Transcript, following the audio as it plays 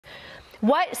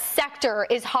What sector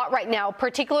is hot right now,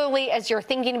 particularly as you're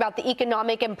thinking about the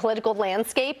economic and political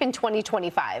landscape in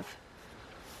 2025?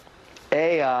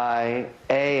 AI,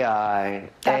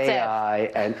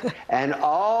 and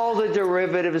all the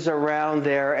derivatives around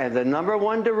there, and the number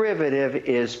one derivative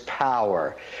is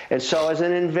power. And so as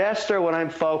an investor, what I'm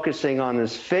focusing on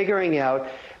is figuring out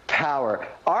power.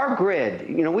 Our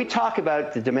grid, we talk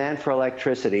about the demand for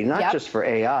electricity, not just for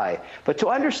AI, but to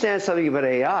understand something about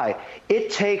AI, it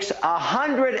takes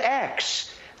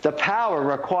 100x the power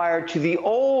required to the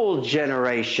old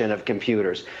generation of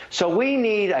computers. So we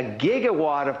need a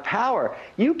gigawatt of power.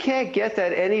 You can't get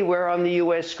that anywhere on the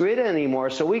U.S. grid anymore,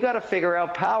 so we got to figure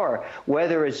out power,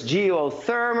 whether it's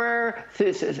geothermal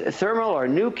or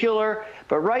nuclear.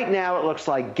 But right now it looks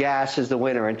like gas is the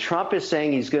winner, and Trump is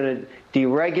saying he's going to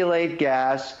deregulate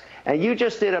gas. And you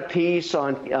just did a piece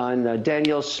on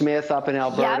Danielle Smith up in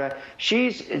Alberta.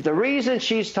 Yep. The reason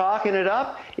she's talking it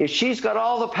up is she's got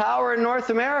all the power in North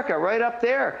America right up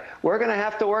there. We're going to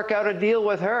have to work out a deal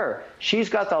with her. She's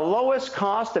got the lowest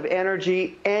cost of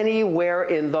energy anywhere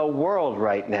in the world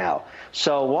right now.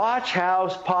 So watch how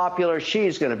popular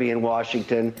she's going to be in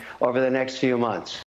Washington over the next few months.